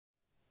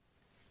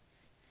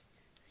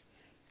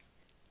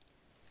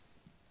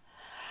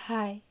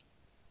Hi.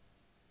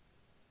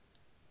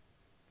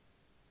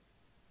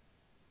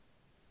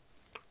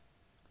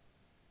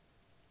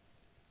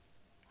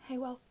 Hi,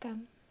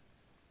 welcome.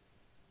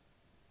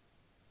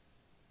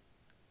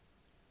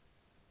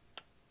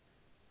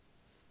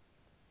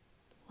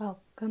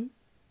 Welcome.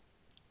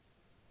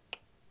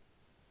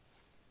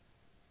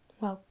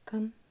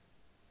 Welcome.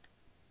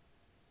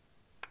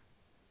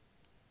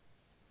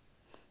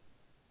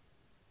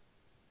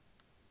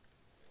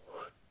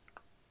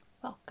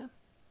 Welcome.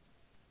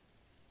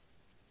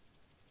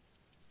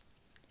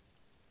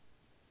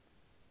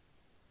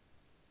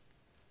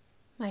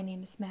 My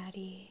name is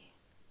Madi,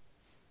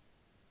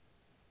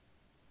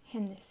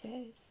 and this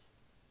is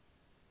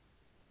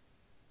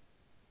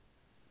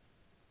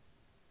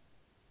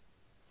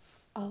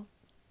Oh,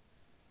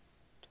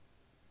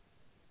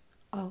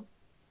 Oh,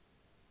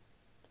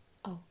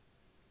 Oh.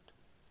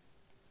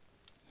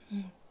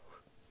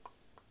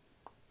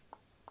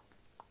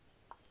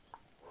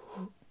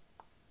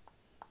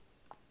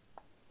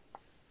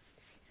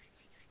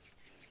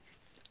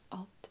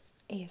 Alt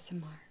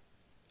ASMR.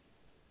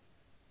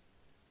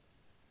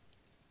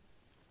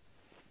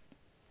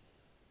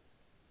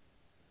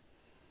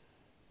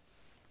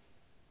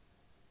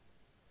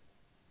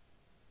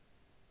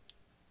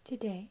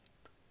 Today,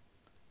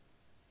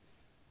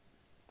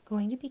 I'm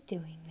going to be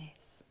doing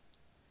this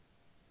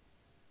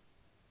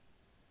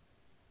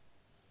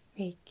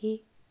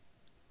Reiki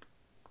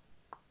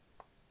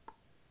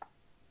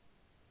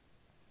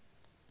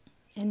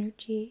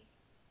energy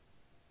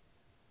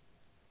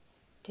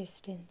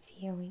distance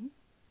healing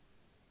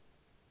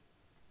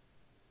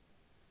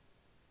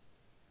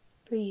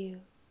for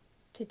you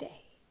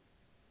today.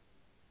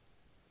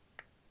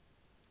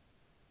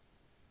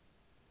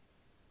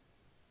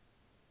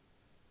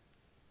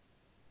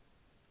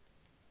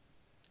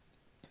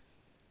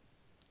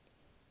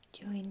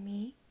 Join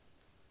me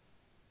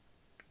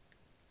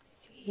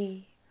as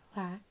we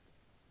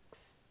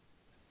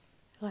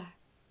relax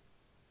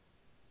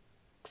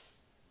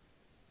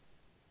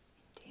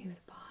into the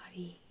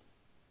body,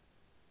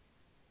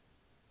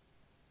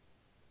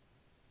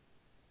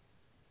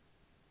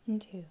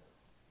 into the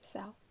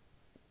self.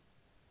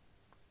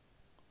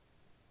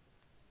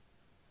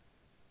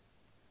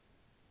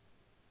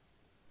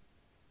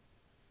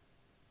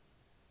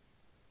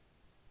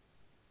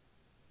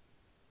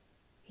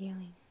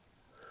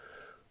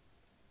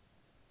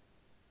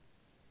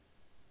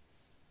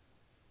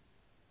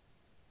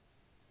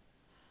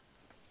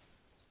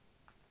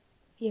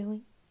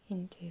 Feeling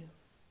into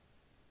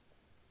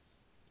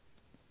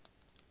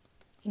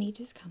any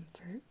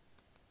discomfort,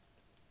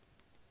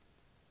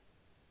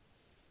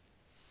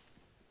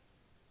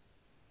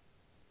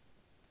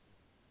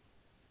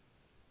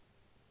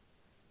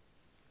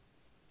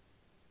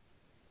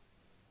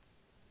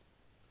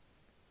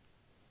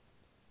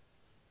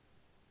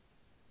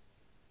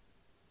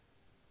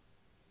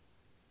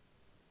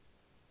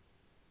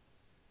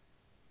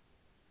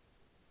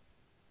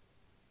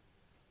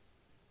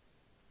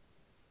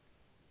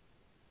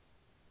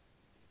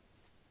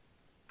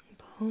 and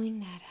pulling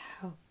that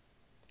out.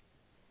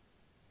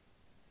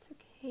 It's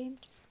okay, I'm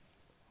just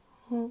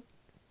pull.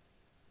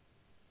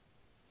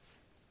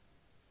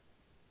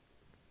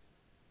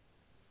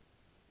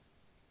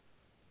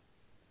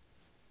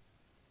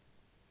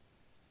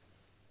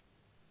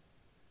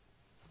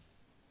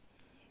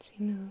 As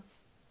we move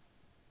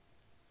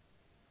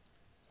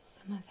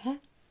some of that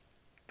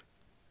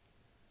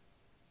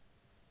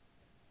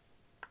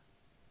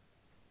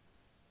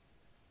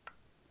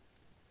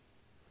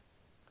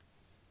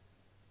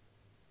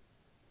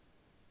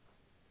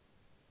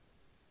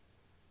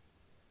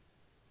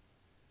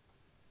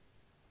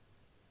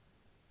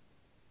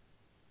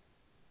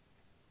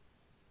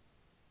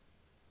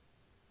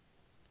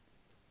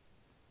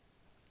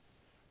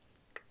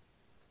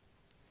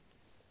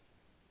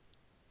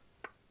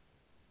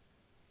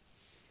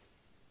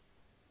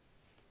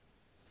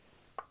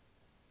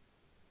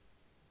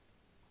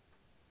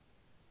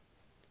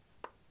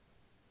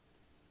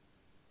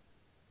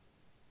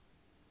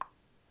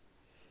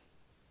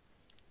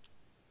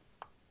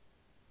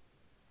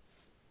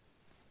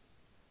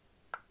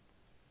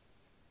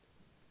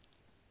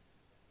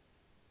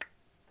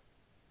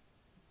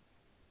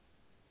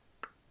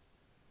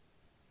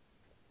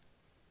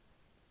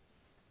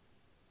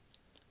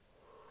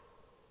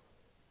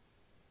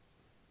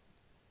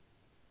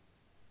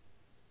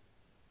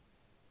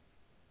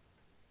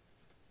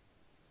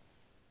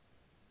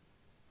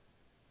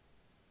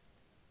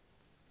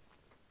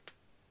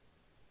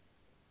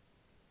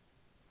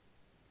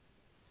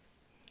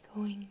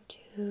going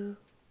to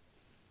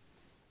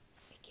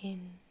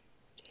begin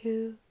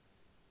to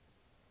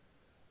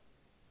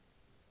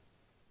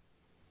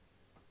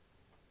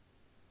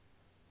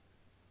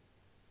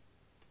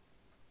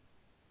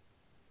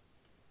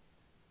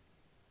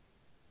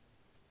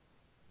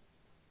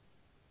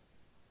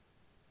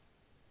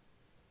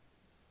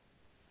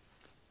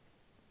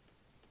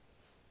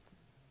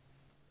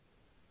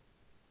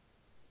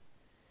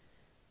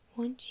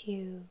want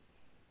you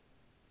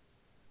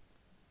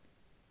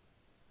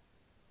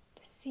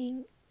to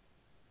think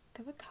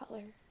of a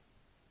color.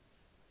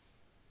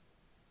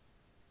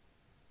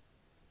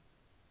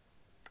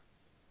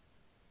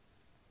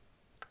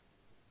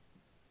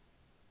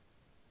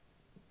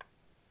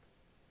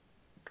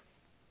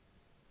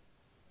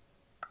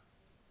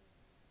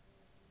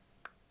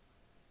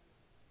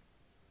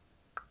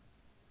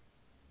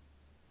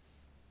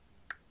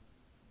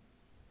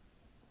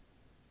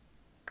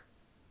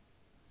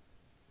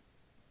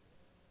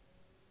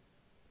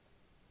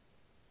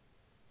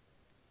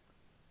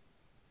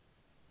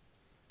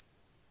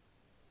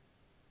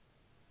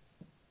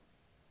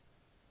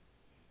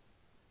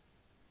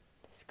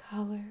 This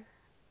color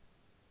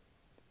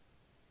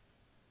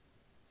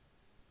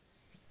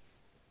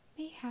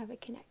may have a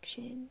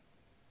connection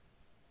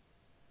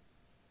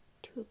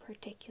to a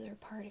particular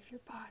part of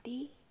your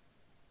body.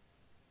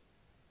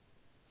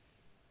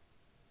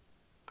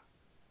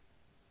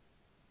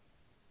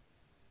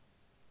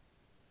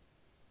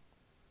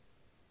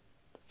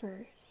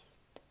 First,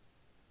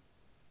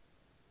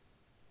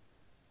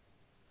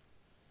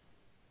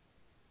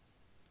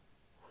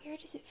 where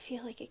does it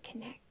feel like it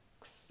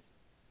connects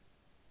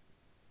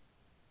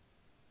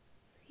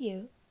for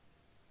you?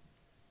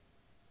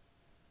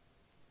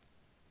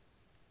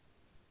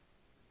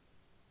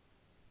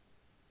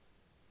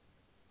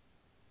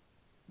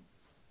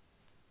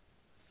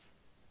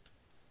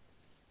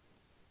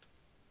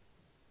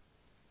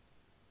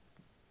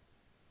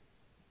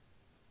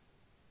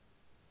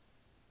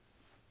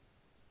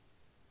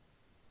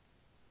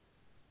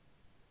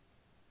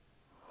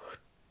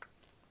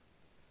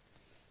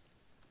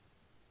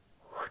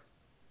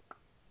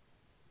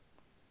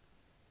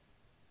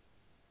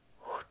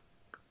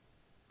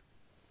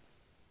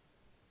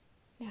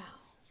 Now,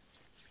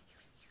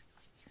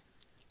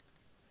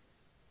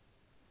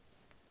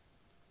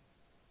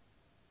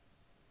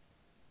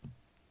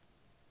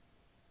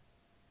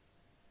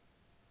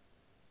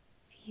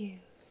 if you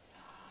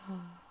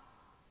saw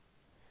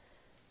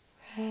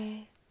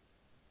red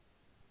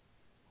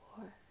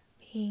or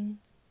pink,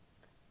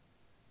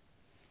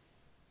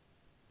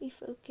 we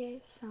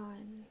focus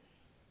on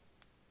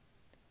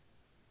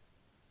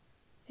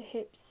the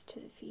hips to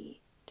the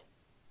feet.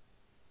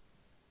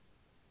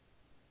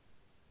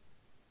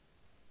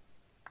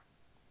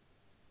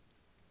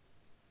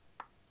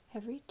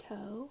 Every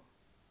toe,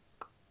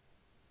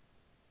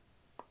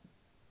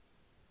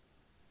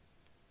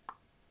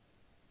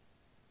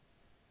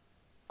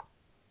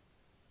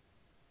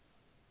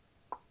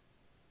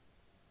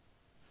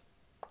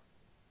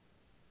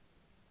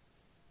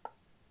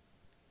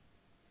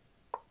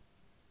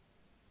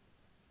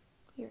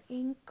 your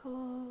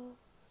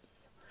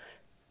ankles,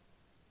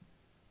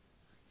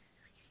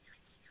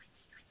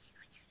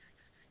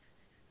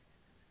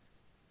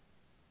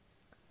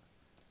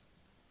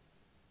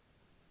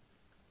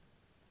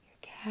 your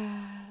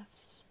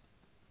calves,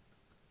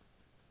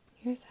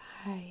 your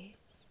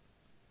thighs,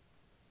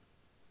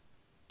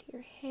 to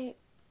your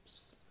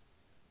hips,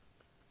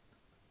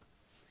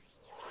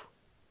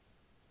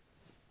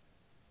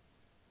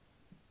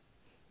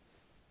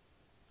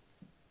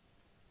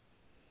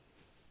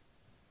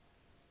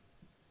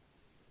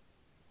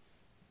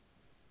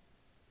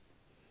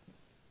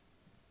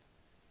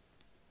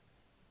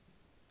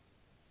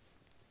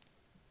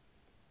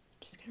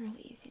 just going to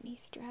release any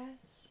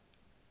stress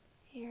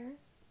here.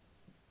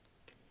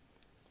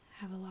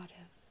 Have a lot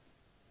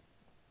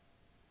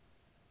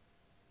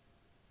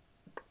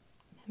of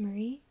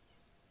memories,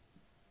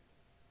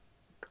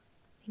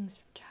 things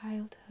from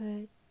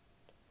childhood.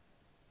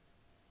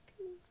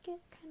 Can get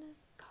kind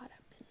of caught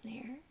up in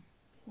there.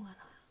 We want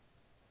to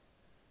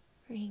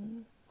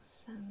bring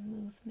some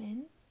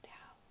movement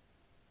out.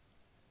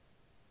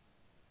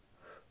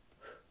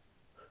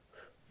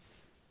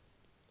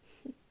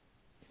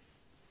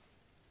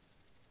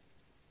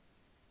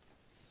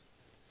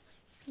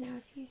 Now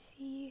if you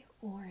see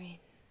orange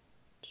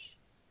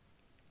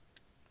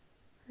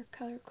or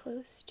color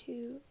close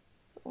to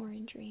the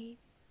orange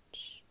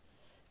range,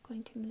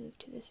 going to move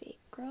to the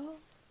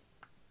sacral.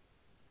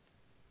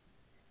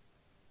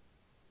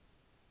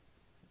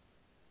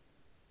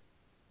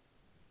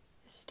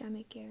 The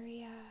stomach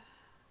area.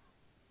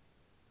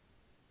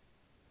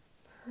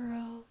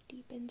 Pearl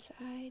deep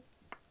inside.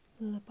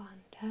 Mula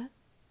Bandha.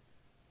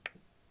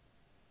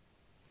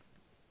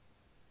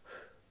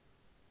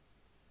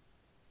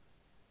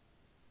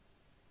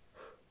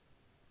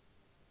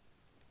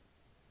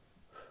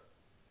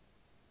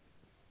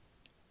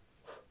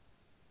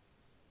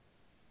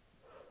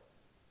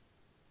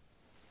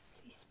 So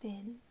we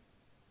spin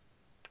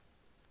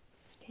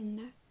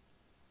that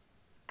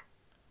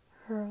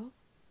pearl.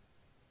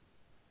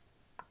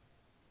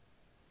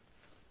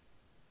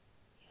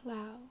 We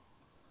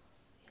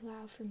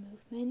allow for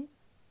movement,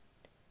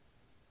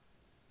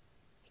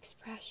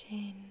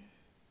 expression,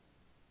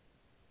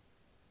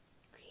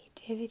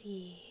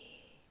 creativity,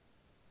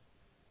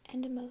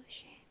 and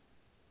emotion.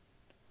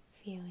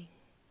 Feeling.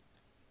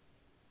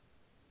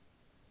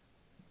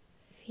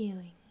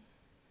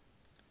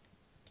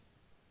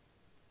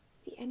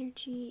 The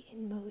energy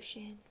in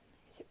motion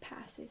as it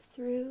passes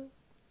through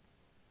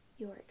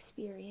your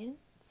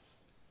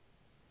experience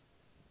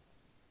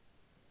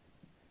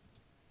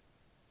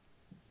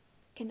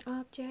an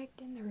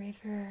object in the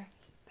river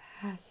as it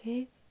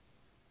passes.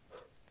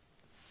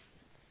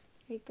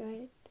 Very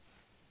good.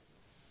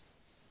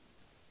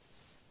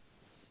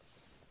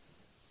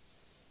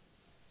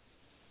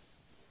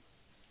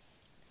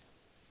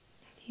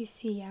 If you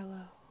see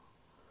yellow,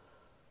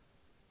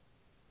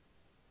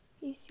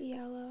 you see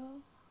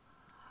yellow.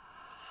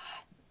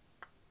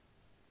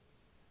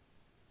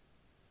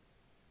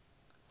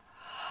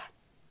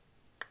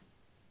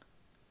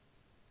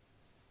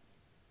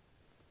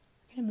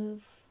 We're going to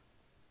move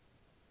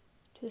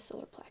to the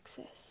solar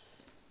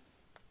plexus.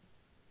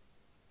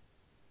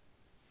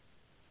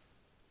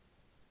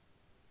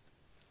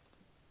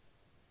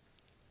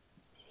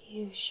 So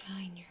you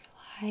shine your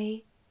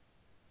light.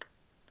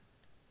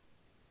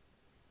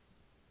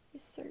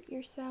 Assert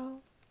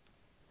yourself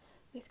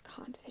with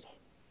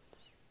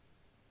confidence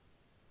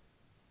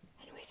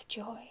and with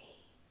joy.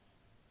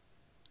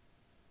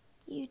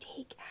 You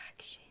take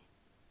action.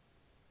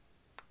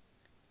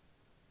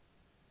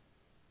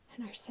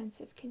 And our sense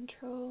of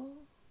control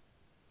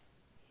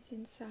is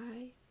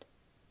inside.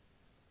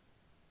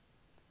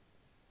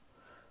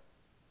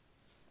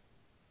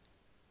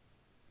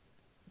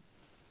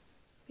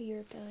 For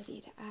your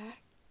ability to act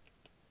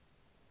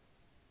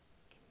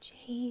can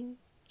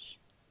change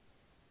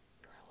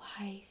your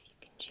life, you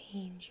can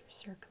change your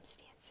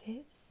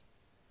circumstances,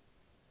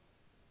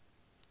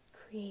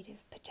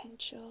 creative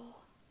potential,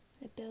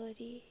 and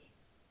ability.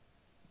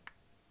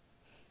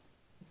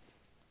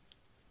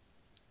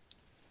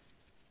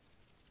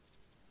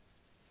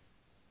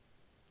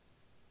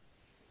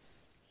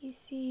 You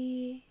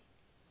see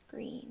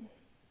green,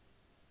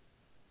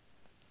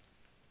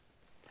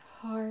 the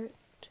heart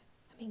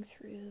coming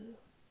through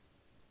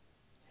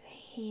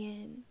the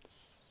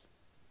hands,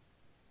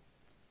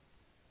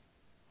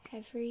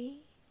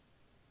 every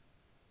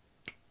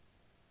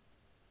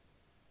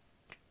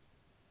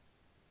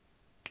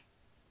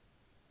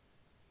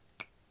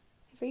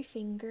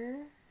finger.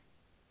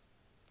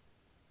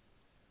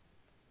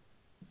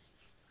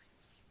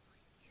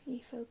 You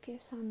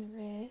focus on the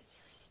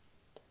wrist.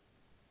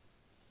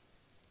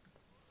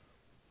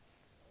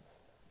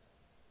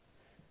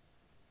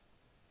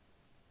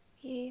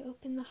 We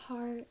open the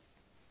heart.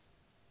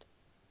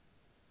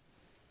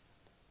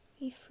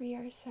 We free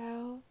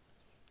ourselves.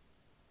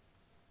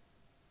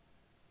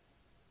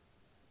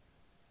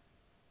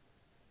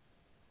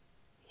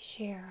 We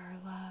share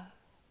our love.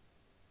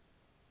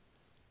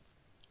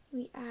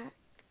 We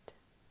act.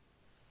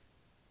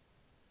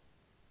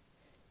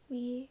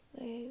 We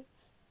live.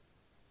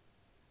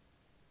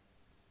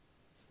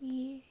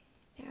 We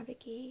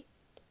navigate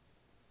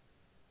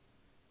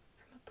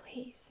from a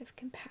place of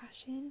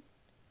compassion,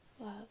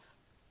 love,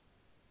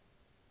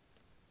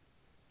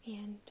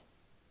 and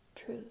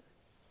truth.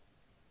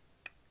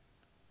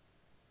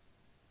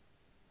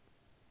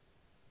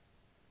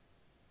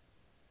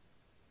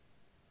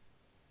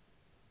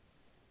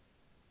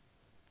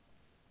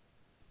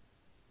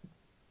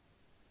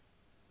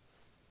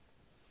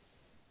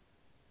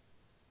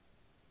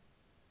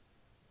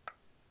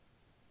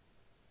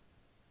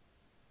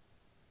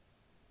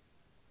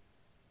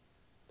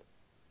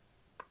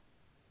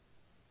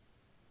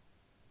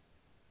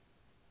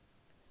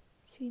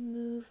 So we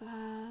move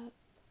up.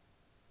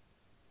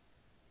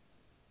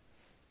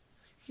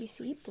 You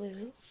see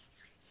blue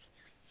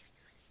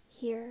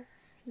here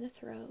in the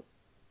throat.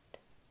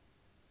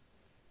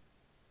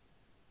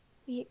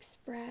 We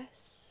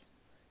express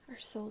our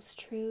soul's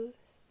truth.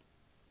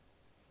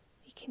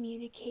 We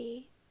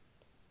communicate.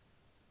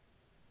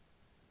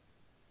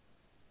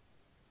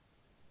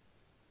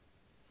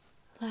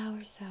 Allow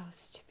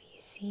ourselves to be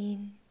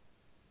seen,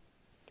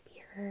 to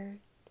be heard.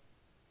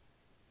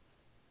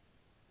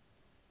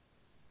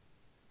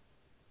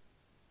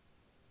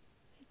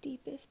 The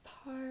deepest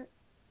part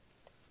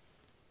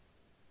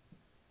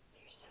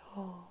of your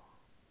soul.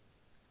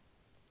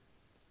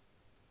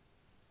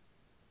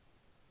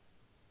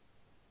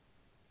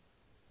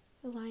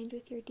 Aligned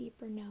with your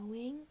deeper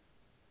knowing,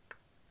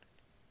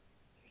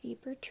 your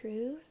deeper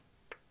truth.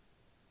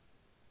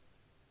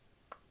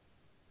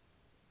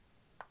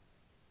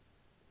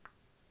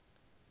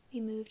 We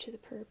move to the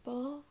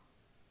purple.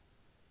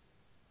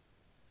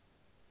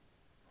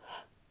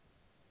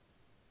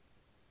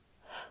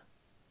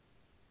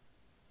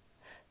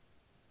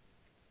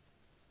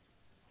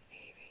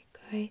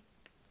 Very,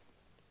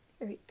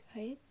 very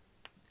good.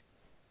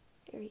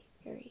 Very good. Very,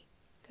 very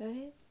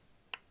good.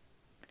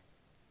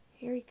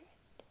 Very good.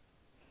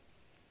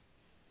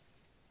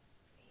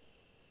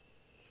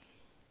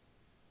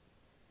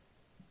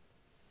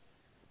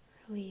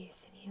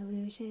 Release any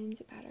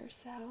illusions about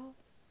ourselves,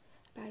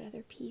 about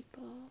other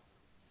people,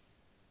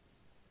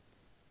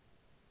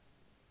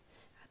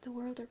 about the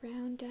world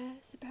around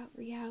us, about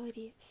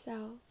reality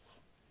itself.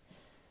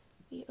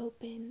 We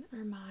open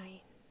our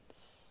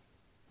minds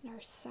and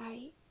our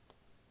sight.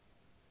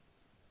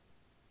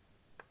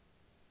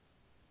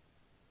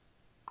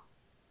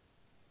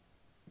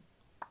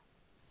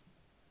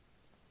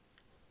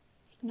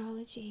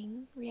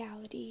 Acknowledging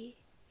reality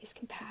is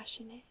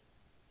compassionate.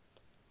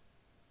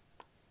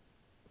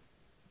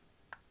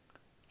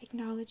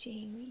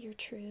 acknowledging your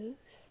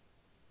truth,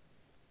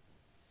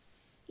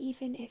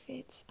 even if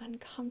it's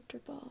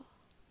uncomfortable.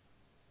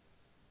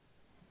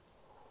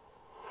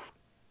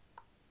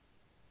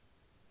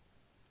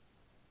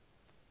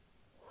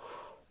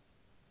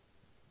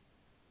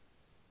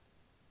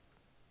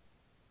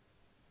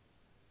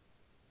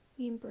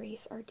 We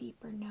embrace our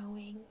deeper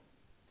knowing,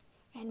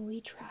 and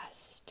we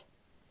trust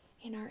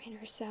in our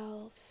inner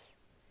selves,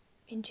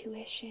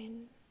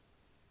 intuition.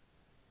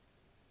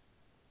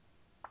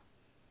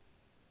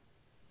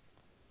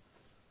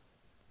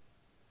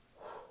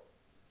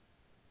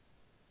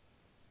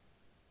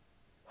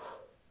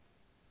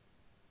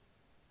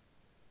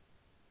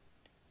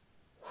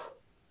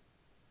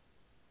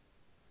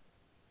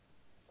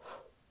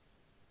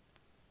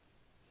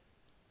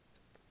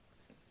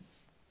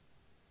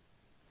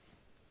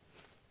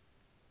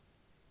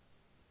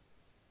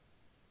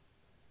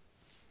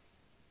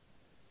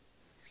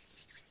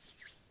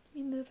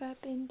 We move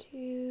up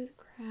into the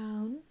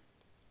crown.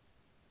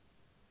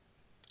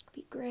 Could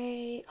be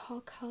gray,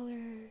 all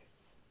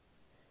colors,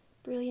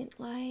 brilliant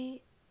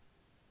light.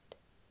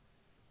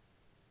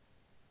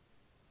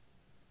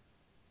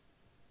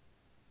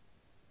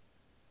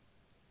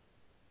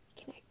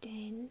 Connect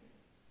in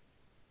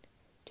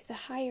to the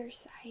higher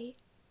sight,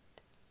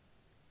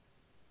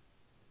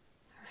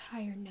 our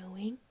higher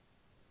knowing,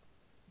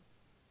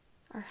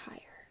 our higher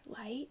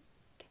light.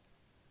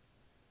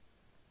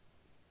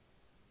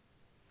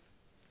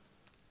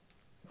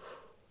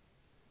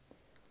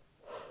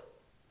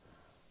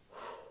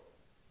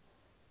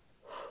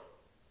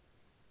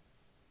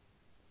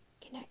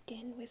 Connect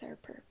in with our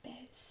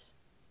purpose.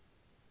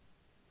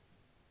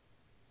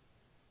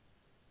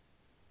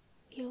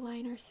 We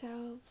align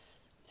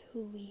ourselves to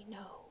who we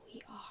know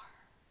we are.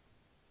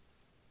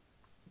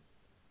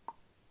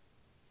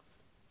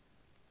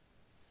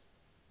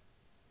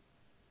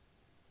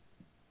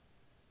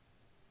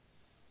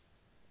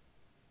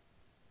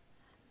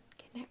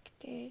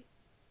 Connected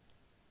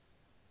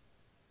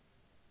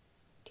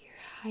to your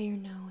higher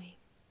knowing.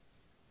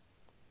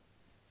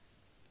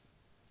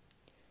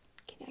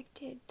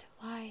 Connected to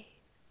life.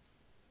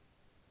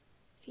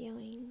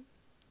 Feeling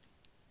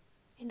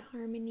in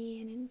harmony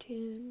and in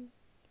tune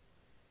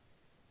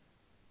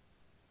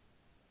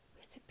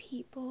with the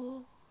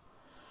people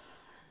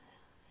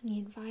and the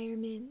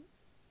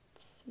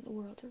environments and the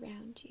world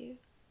around you.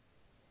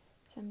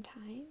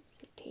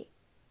 Sometimes it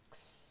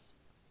takes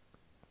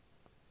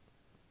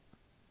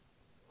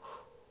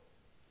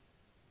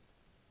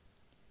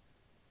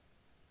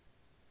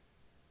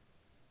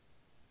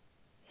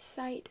the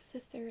sight of the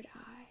third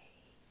eye,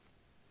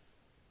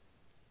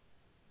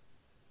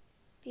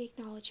 the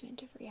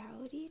acknowledgement of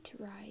reality to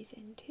rise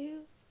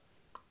into.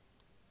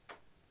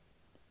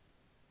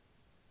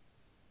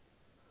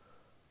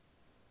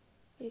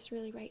 What is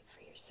really right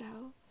for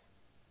yourself.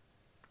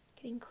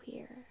 Getting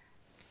clear on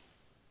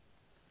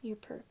your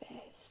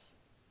purpose.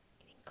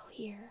 Getting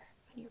clear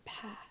on your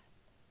path.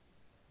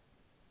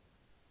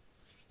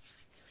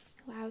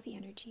 Allow the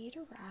energy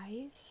to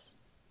rise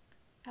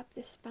up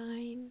the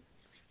spine.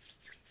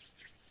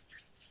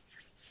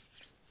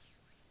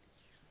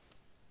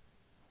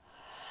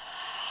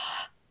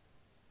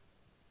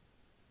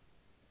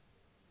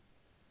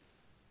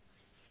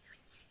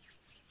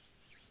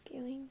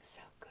 Feeling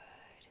so good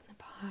in the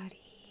body.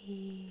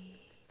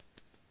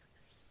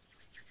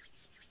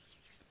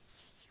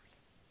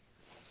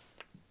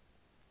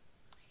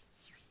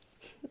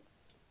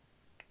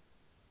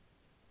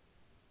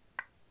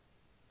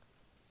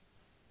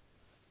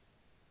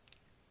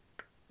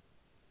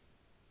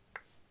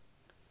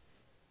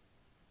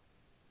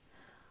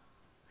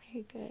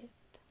 Very good.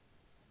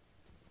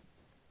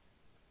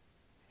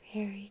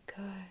 Very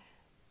good.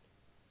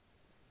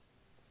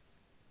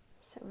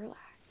 So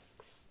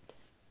relaxed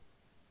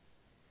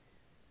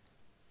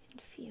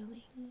and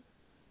feeling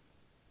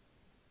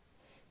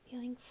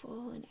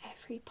full in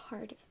every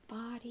part of the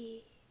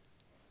body.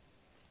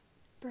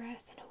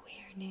 Breath and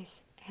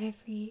awareness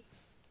every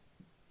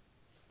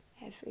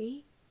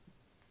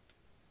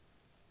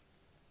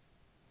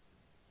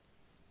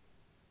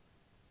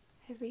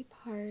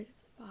part of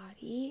the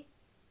body.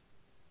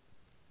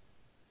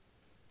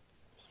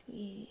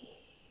 Sweet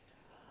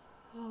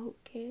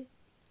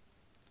focus.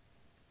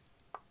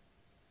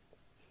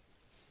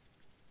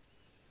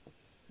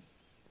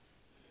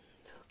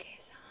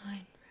 Focus on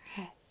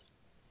rest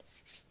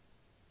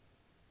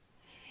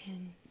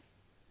and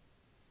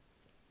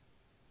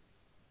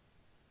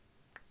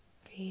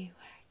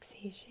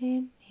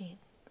relaxation in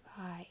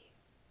 5,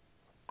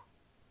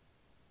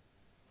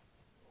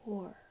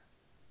 4,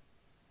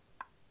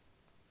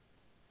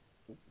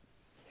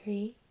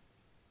 3,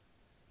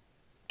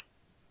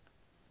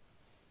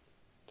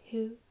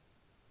 2,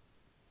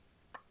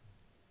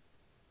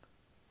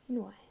 and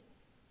 1.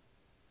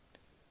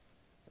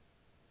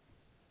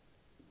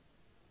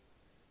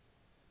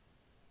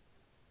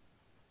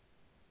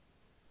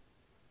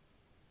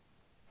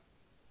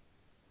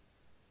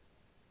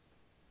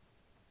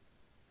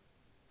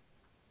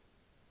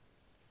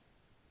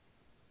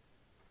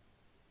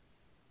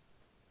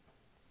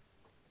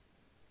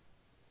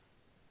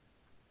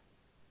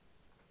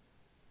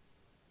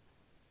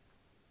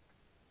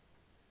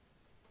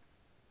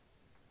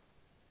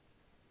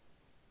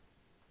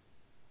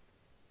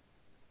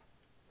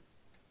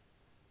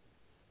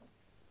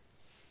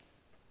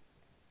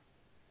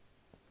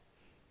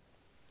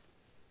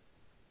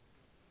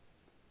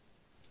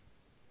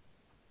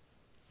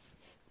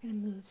 I'm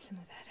going to move some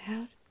of that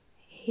out.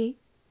 Hey.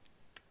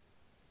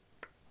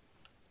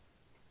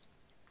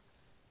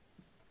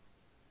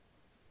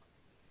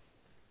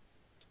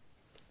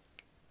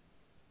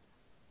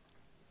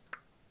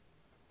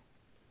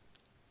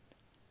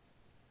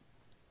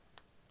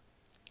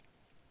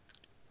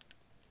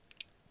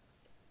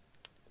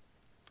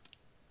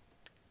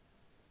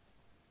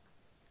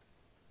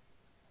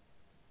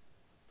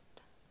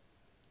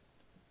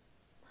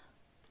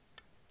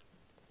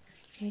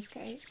 Very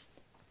good.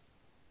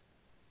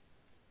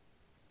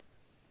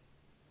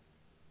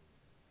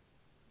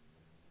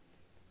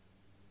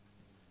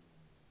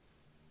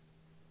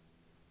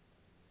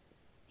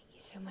 Thank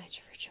you so much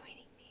for joining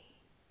me.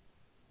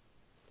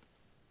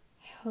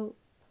 I hope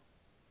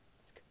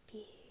this could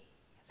be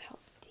of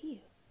help to you.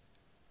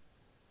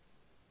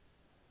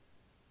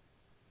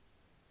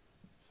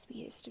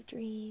 Sweetest of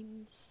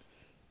dreams.